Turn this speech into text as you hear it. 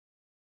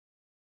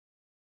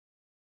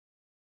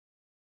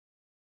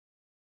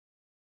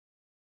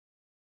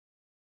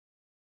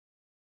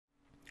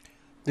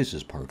This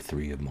is part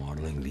 3 of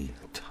modeling the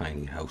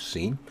tiny house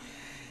scene,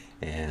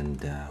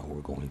 and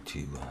we're going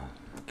to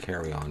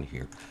carry on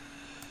here.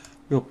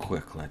 Real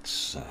quick,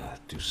 let's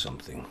do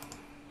something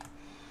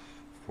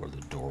for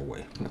the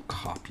doorway. I'm going to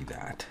copy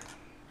that,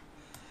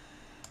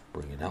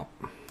 bring it up,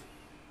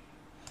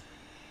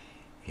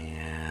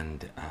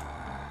 and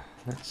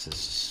let's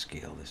just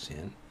scale this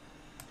in.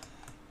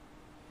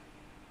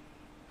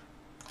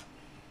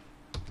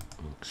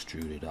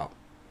 Extrude it up.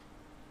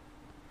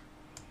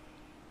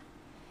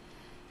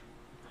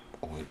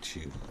 Going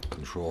to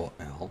Control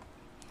L,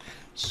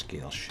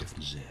 Scale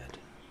Shift Z.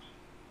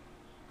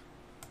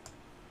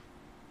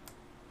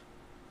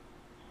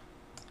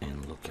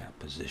 And look at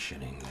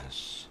positioning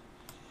this.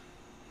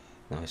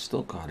 Now I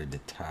still got it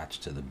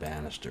attached to the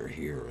banister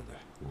here, or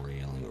the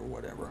railing or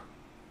whatever.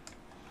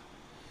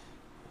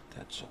 But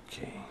that's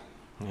okay.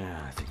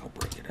 Yeah, I think I'll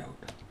break it out.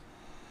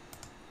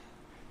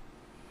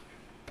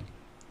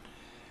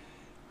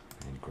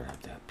 And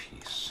grab that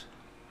piece.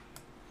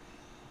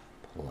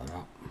 Pull it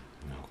up.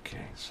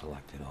 Okay,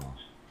 select it all.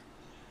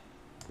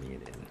 Bring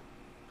it in.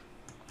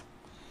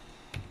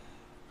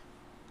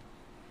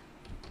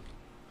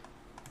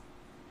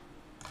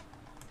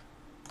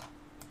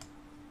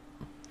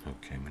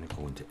 Okay, I'm going to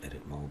go into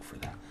edit mode for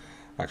that.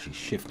 Actually,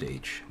 Shift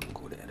H. I'm going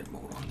to go to edit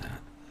mode on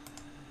that.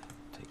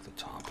 Take the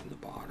top and the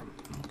bottom.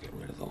 I'll get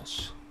rid of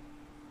those.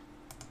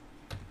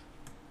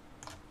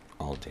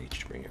 Alt H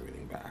to bring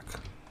everything back.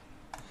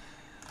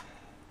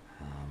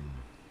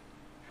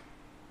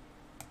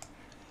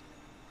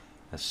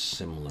 That's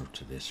similar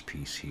to this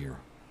piece here.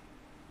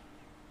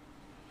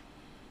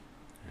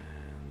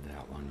 And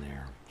that one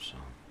there. So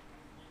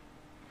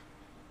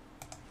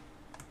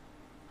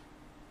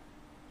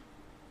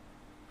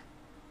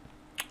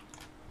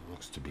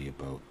looks to be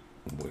about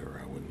where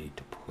I would need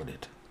to put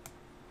it.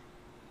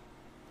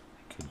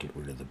 I could get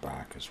rid of the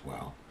back as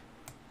well.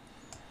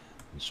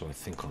 And so I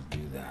think I'll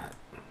do that.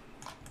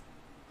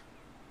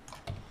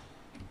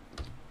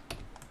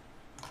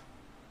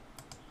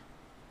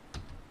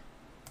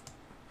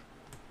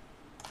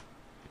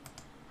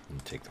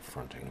 And take the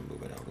front, I'm going to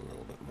move it out a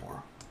little bit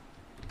more.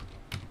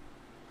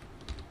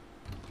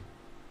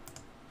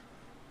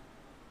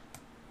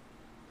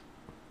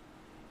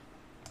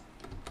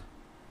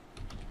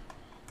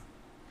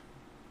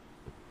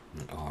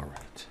 All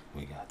right,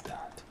 we got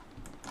that.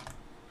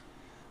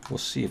 We'll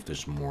see if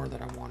there's more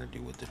that I want to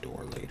do with the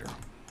door later.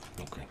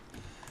 Okay,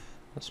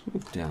 let's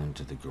move down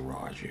to the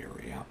garage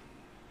area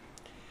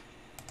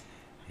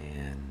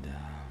and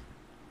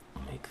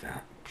make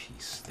that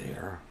piece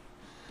there.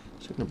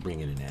 So I'm going to bring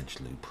in an edge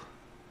loop.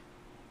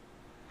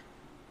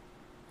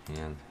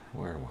 And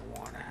where do I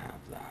want to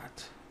have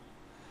that?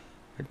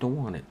 I don't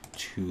want it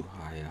too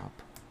high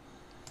up.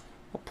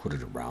 I'll put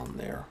it around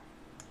there.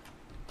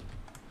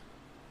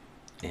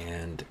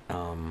 And I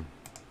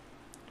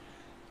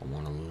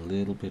want a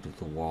little bit of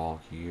the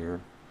wall here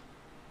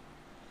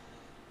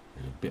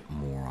and a bit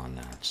more on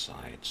that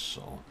side.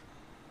 So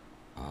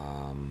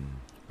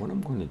what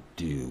I'm going to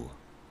do,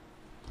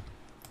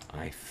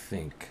 I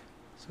think,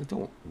 so I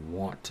don't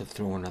want to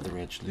throw another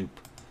edge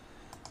loop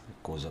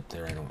that goes up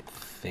there, I don't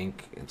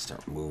think, and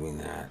start moving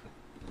that.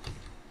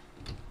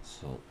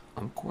 So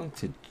I'm going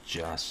to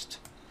just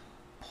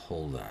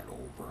pull that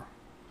over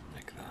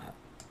like that.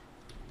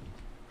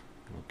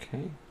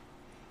 Okay,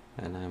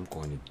 and I'm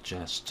going to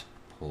just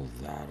pull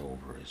that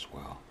over as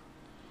well.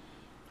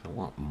 I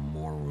want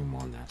more room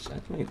on that side.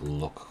 It might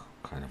look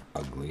kind of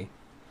ugly.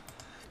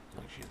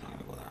 Actually, not going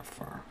to go that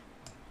far.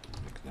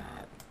 Like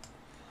that.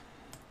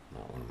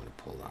 Not what I'm going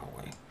to pull that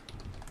way.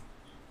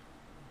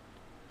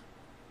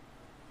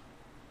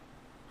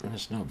 And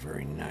it's not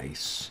very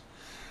nice.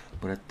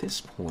 But at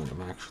this point,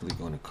 I'm actually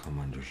going to come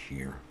under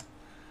here.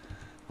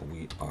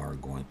 We are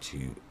going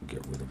to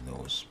get rid of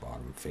those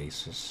bottom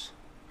faces.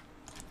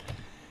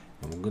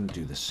 And we're going to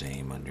do the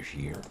same under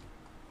here.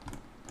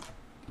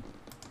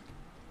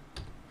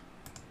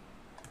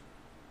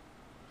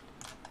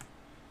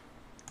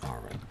 All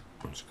right,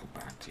 let's go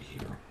back to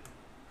here.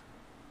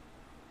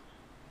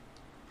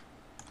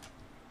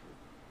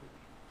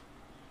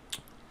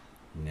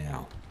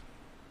 Now,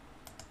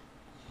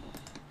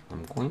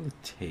 I'm going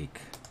to take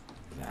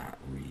that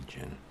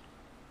region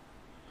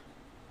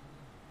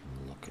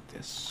and look at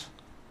this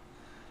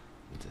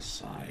and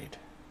decide.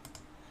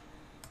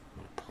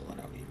 I'm going to pull it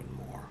out even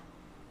more.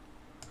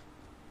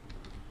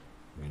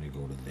 I'm going to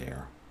go to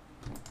there.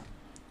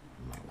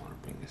 I might want to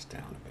bring this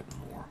down a bit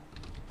more.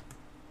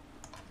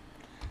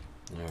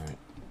 All right,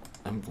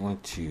 I'm going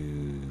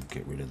to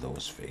get rid of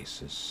those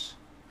faces.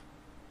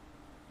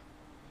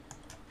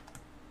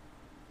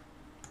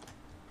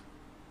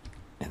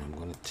 And I'm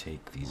going to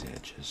take these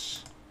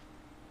edges.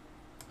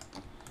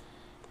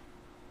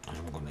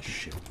 I'm going to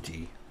Shift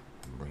D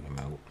and bring them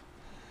out.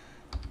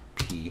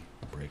 P,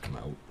 break them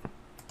out.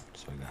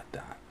 So I got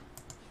that.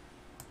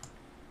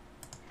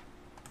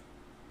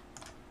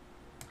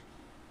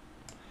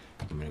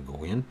 I'm going to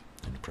go in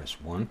and press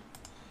 1.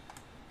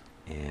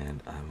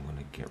 And I'm going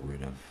to get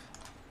rid of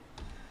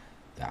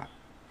that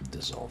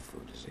dissolve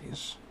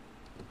vertices.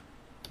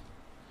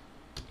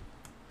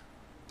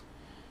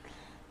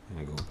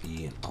 I'm going to go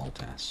E and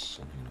Alt S,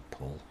 and I'm going to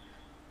pull.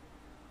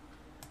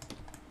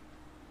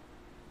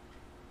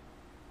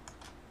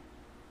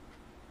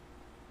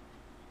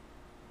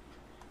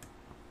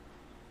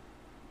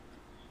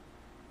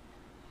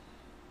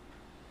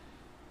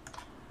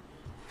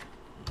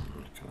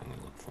 I'm going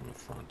to look from the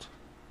front.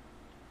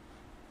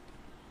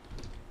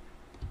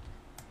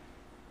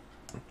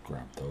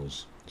 Grab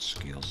those,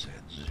 scale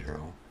set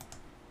 0.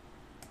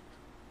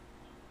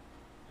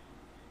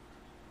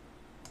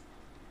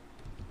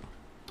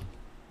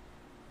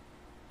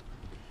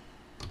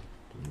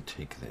 And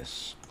take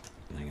this,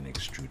 and I'm going to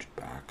extrude it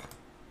back.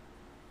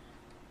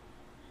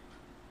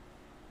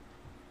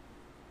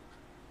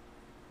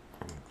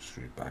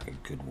 Extrude it back a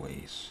good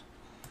ways.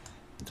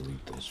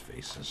 Delete those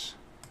faces.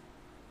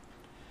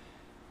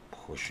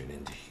 Push it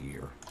into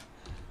here.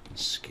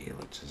 Scale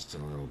it just a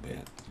little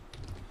bit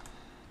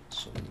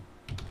so the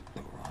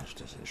garage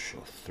doesn't show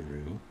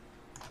through.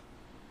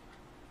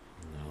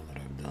 Now that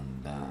I've done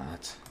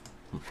that,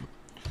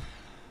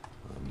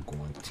 I'm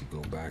going to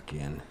go back in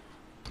and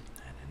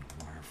in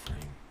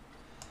wireframe,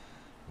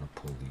 I'm going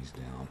to pull these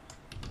down.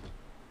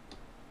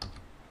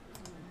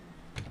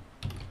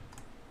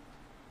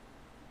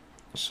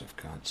 So I've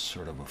got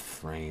sort of a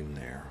frame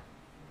there.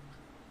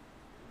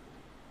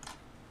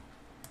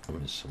 I'm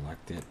going to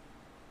select it.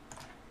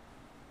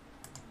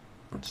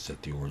 Let's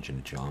set the origin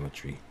of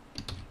geometry.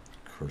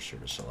 Cursor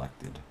to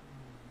selected.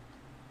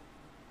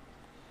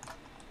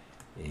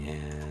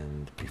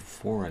 And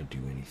before I do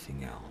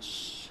anything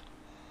else,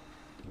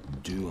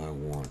 do I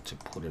want to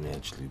put an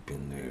edge loop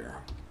in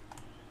there?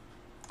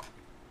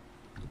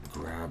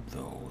 Grab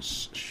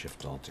those,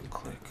 Shift Alt and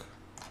click,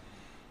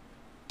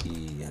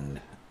 E and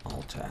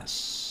Alt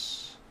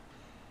S,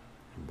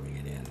 and bring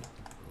it in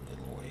a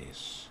little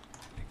ways,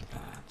 like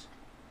that.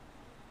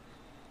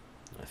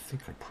 I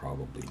think I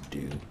probably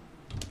do.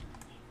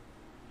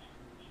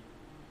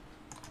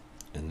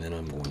 And then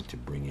I'm going to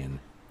bring in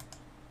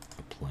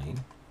a plane.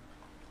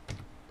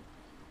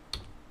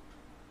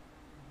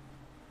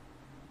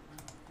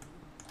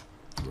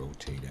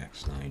 Rotate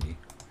X90.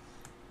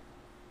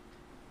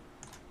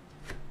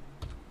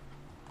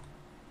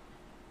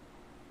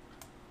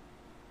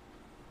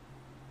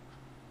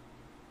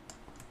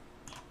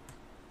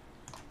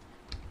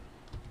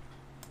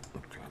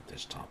 Grab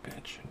this top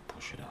edge and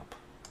push it up.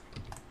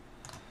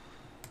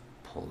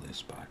 Pull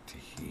this back to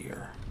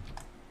here.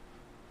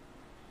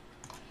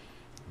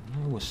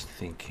 I was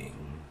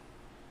thinking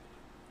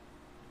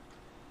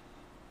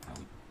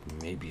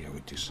maybe I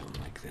would do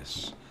something like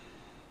this.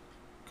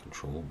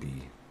 Control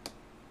B,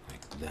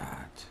 like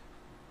that.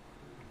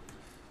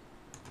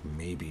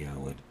 Maybe I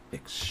would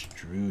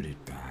extrude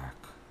it back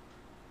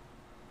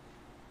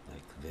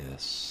like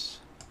this.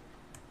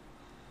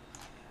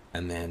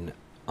 And then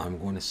I'm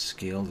going to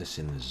scale this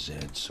in the Z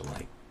so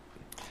I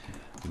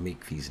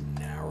make these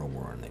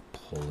narrower and they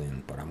pull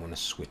in, but I'm going to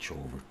switch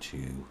over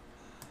to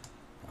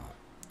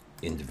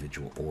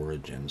individual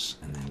origins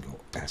and then go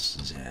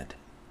SZ, and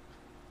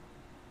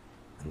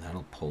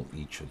that'll pull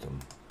each of them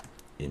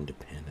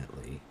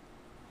independently.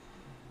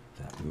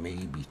 That may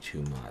be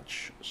too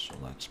much, so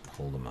let's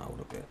pull them out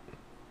a bit.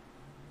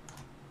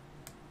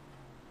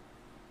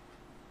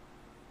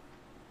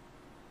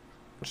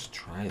 Let's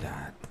try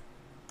that.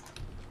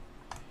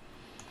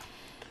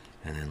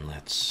 And then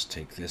let's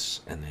take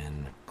this and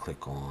then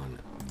click on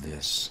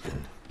this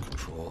and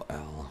Control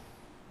L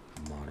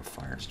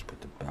modifiers to put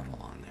the bevel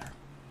on there.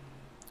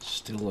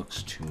 Still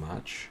looks too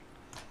much,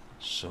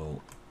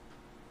 so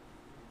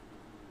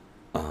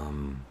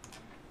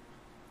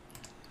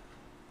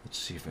let's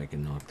see if I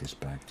can knock this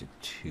back to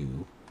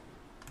 2.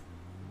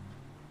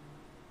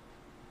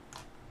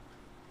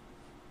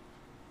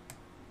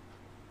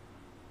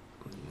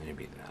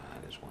 Maybe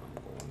that is what I'm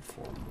going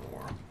for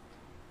more.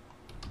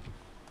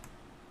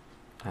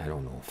 I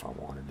don't know if I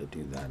wanted to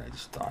do that, I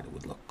just thought it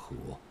would look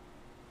cool.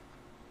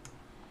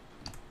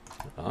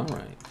 All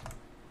right.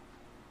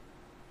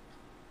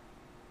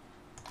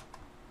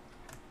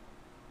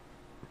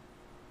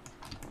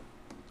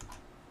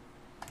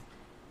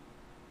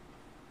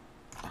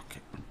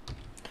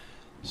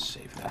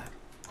 Save that.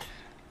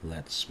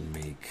 Let's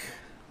make,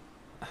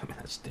 I mean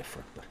that's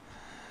different, but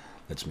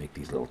let's make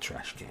these little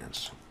trash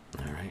cans.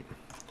 All right.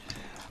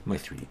 My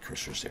 3D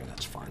cursor's there,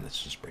 that's fine.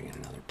 Let's just bring in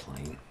another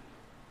plane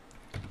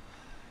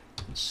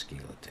and scale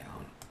it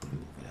down and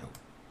move it out.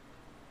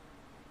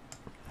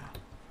 Yeah.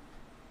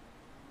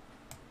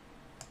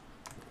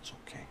 That's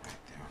okay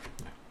right there.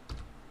 Yeah.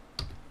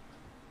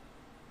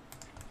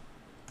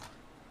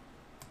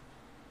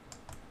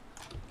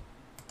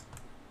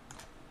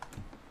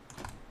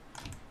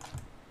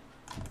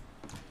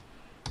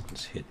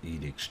 Let's hit E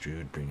to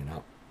extrude, bring it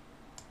up,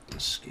 and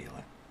scale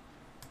it.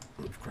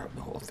 We've grabbed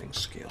the whole thing,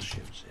 scale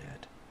Shift Z.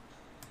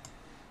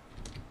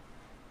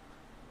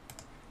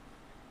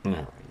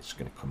 Alright, it's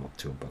going to come up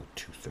to about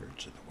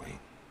 2/3 of the way.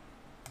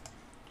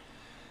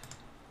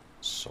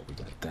 So we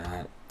got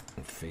that.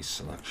 And face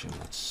selection,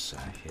 let's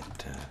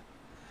hit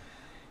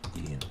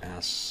E and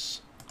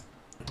S.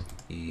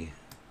 E,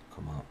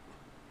 come up.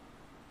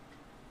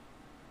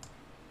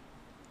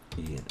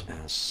 E and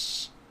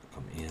S,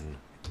 come in,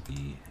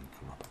 E, and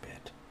come up a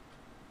bit.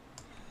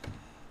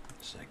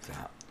 Just like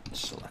that.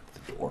 Select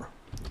the door,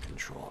 and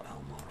Control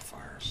L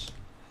modifiers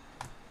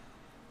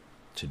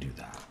to do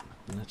that.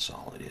 And that's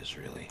all it is,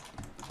 really.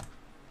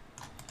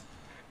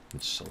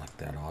 Let's select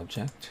that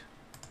object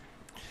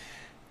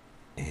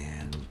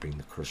and bring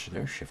the cursor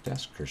there. Shift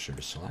S, cursor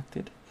is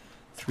selected.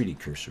 3D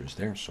cursor is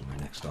there, so my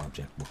next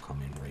object will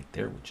come in right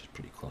there, which is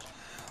pretty close.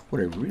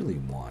 What I really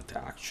want to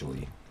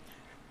actually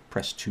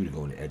press 2 to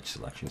go into edge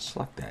selection,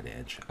 select that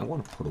edge. I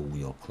want to put a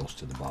wheel close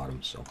to the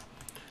bottom, so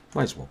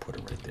might as well put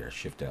it right there.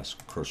 Shift S,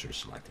 cursor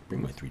selected.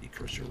 Bring my 3D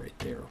cursor right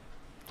there.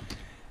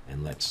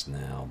 And let's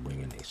now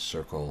bring in a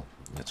circle.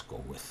 Let's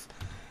go with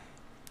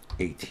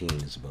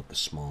 18 is about the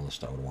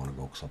smallest I would want to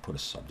go, because I'll put a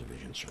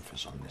subdivision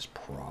surface on this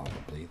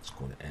probably. Let's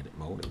go to edit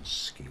mode and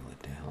scale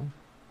it down.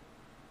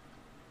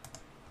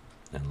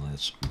 And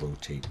let's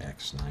rotate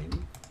X 90.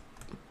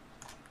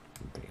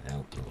 Bring it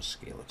out, and we'll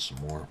scale it some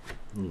more.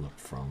 Look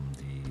from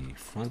the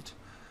front,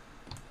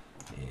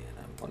 and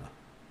I'm going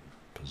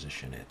to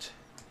position it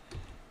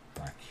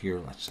back here.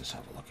 Let's just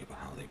have a look at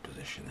how they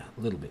position that.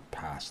 A little bit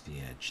past the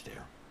edge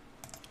there.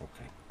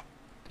 Okay.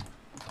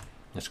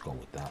 Let's go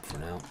with that for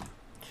now.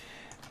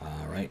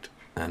 All right,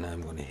 and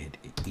I'm going to hit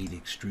E to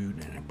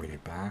extrude and bring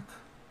it back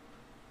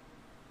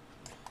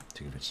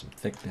to give it some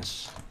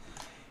thickness.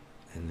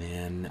 And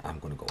then I'm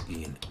going to go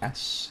E and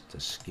S to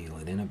scale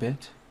it in a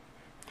bit.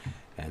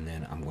 And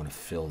then I'm going to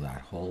fill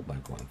that hole by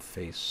going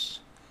face,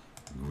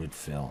 grid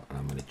fill, and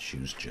I'm going to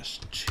choose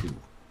just 2.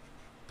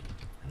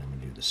 And I'm going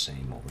to do the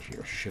same over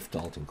here. Shift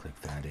Alt and click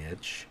that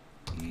edge,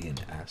 E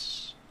and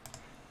S,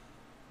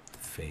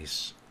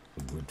 face,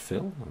 grid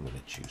fill. I'm going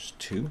to choose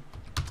 2.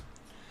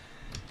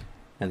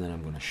 And then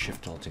I'm going to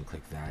Shift Alt and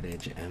click that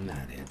edge and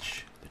that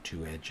edge, the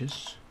 2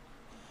 edges.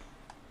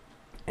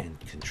 And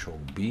Control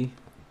B,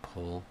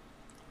 pull.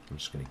 I'm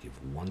just going to give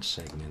 1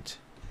 segment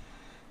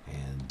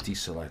and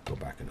deselect, go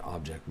back into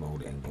object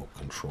mode and go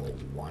Control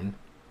 1.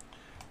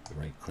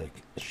 Right click,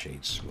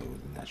 shade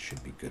smooth, and that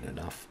should be good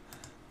enough.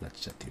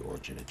 Let's set the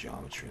origin of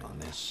geometry on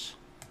this.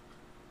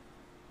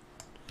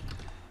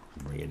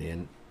 Bring it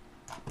in.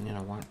 And you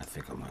know what? I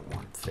think I might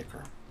want it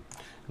thicker.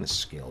 I'm going to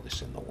scale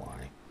this in the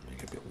Y.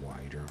 Make it a bit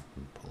wider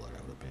and pull it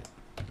out a bit.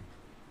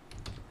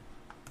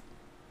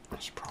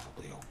 That's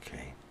probably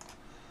okay.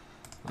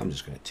 I'm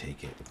just going to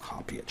take it and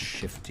copy it,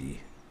 Shift D,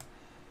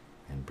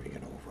 and bring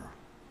it over.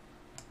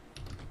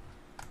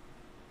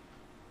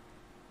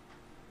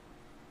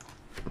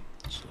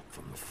 Let's look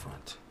from the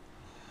front.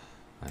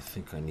 I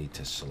think I need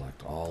to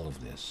select all of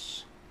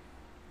this.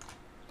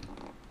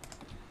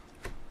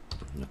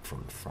 Look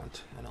from the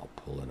front, and I'll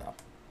pull it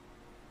up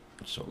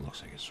so it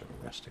looks like it's sort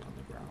of resting on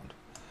the ground.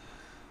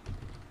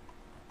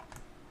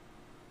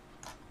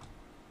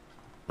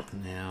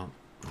 Now,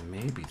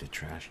 maybe the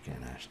trash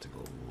can has to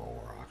go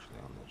lower actually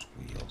on those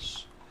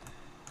wheels.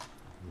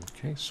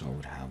 Okay, so I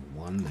would have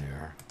 1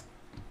 there.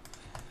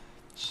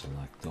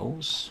 Select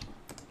those.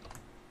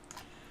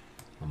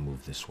 I'll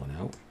move this one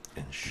out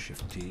and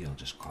Shift T. I'll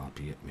just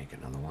copy it, make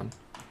another one.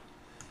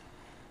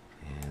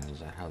 And is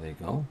that how they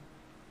go?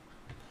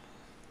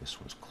 This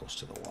one's close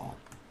to the wall.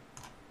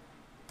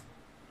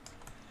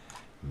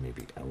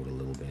 Maybe out a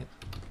little bit.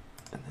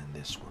 And then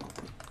this one I'll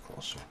put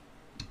closer.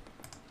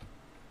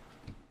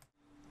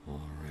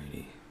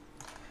 Alrighty.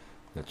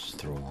 Let's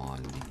throw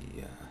on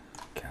the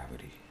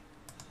cavity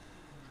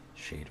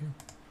shader.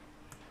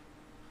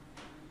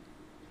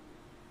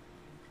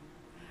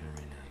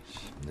 Very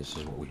nice. And this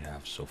is what we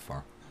have so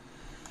far.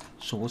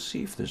 So we'll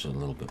see if there's a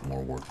little bit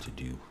more work to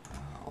do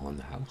on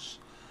the house.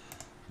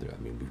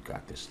 I mean, we've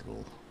got this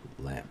little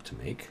lamp to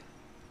make.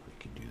 We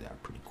can do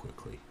that pretty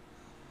quickly.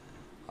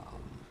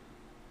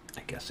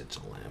 I guess it's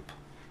a lamp.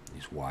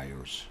 These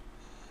wires,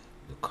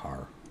 the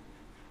car,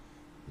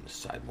 and the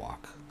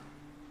sidewalk,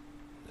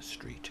 the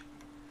street.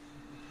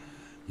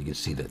 You can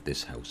see that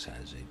this house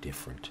has a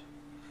different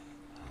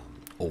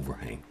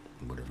overhang,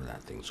 whatever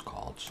that thing's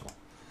called. So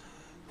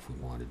if we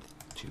wanted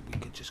to, we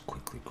could just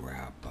quickly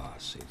grab,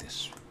 say,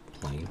 this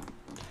plane,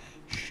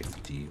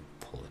 Shift D,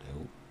 pull it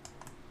out,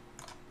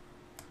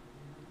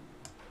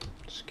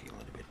 scale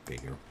it a bit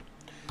bigger,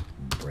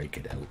 break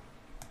it out.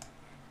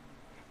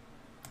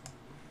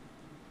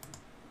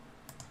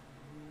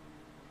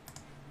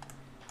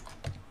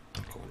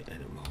 Go into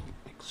edit mode,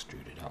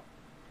 extrude it up.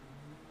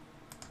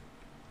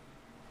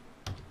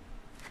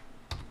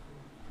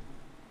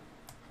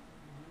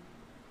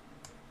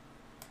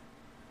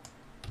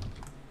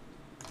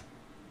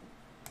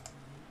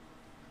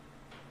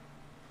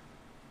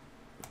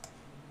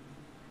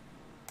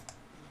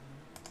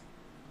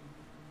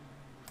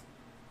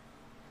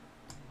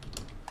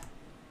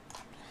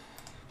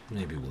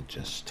 Maybe we'll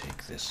just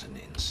take this and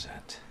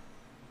inset.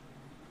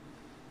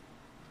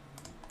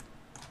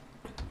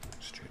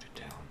 Extrude it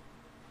down.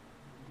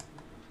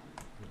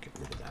 Get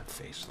rid of that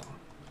face though.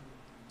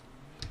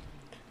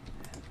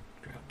 And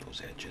grab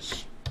those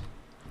edges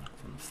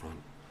from the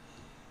front.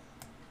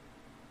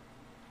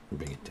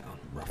 Bring it down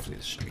roughly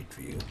the street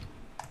view.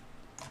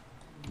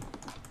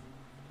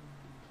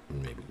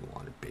 And maybe we'll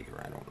want it bigger,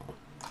 I don't know.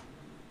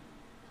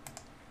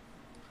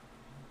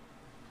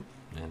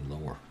 And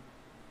lower.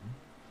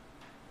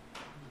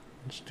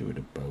 Let's do it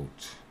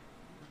about,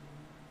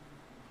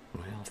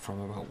 well,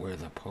 from about where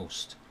the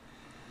post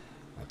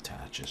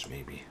attaches,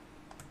 maybe.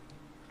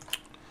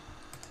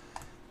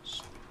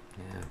 So,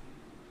 yeah,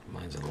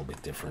 mine's a little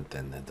bit different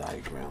than the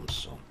diagram,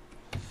 so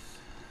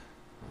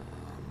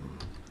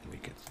we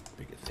could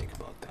think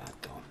about that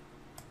though.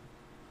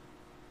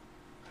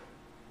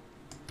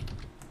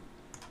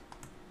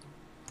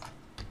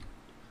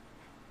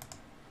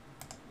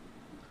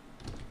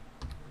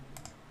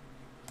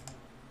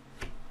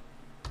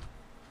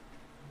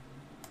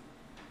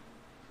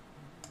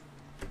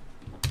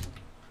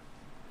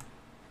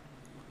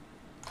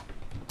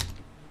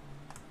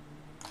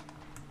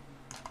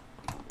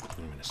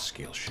 I'm going to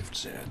scale shift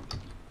Z. Yeah,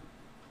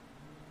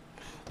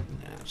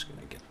 it's going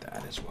to get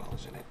that as well,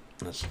 isn't it?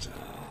 Let's do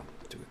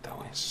it that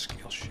way.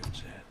 Scale shift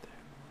Z.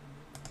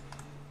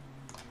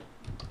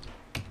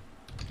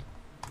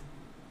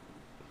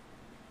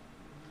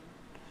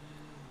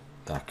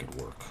 That could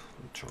work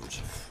in terms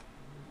of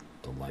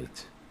the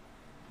light,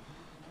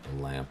 the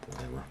lamp,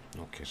 whatever.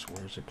 Okay, so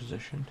where is it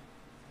positioned?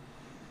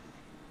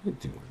 We're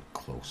doing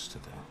close to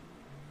the.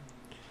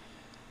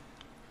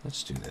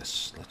 Let's do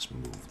this. Let's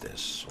move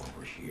this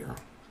over here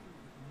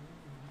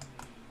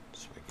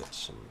so we get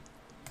some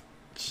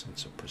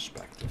sense of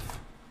perspective.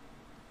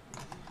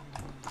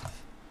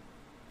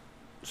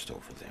 Just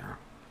over there.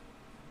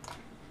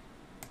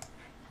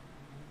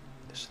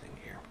 This thing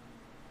here.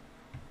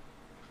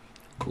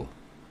 Cool.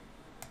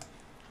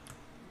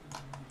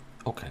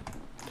 Okay.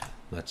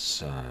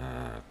 Let's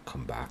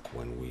come back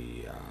when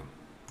we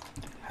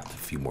have a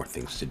few more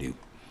things to do,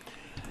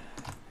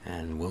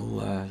 and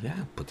we'll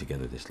yeah, put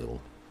together this little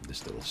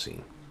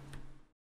scene.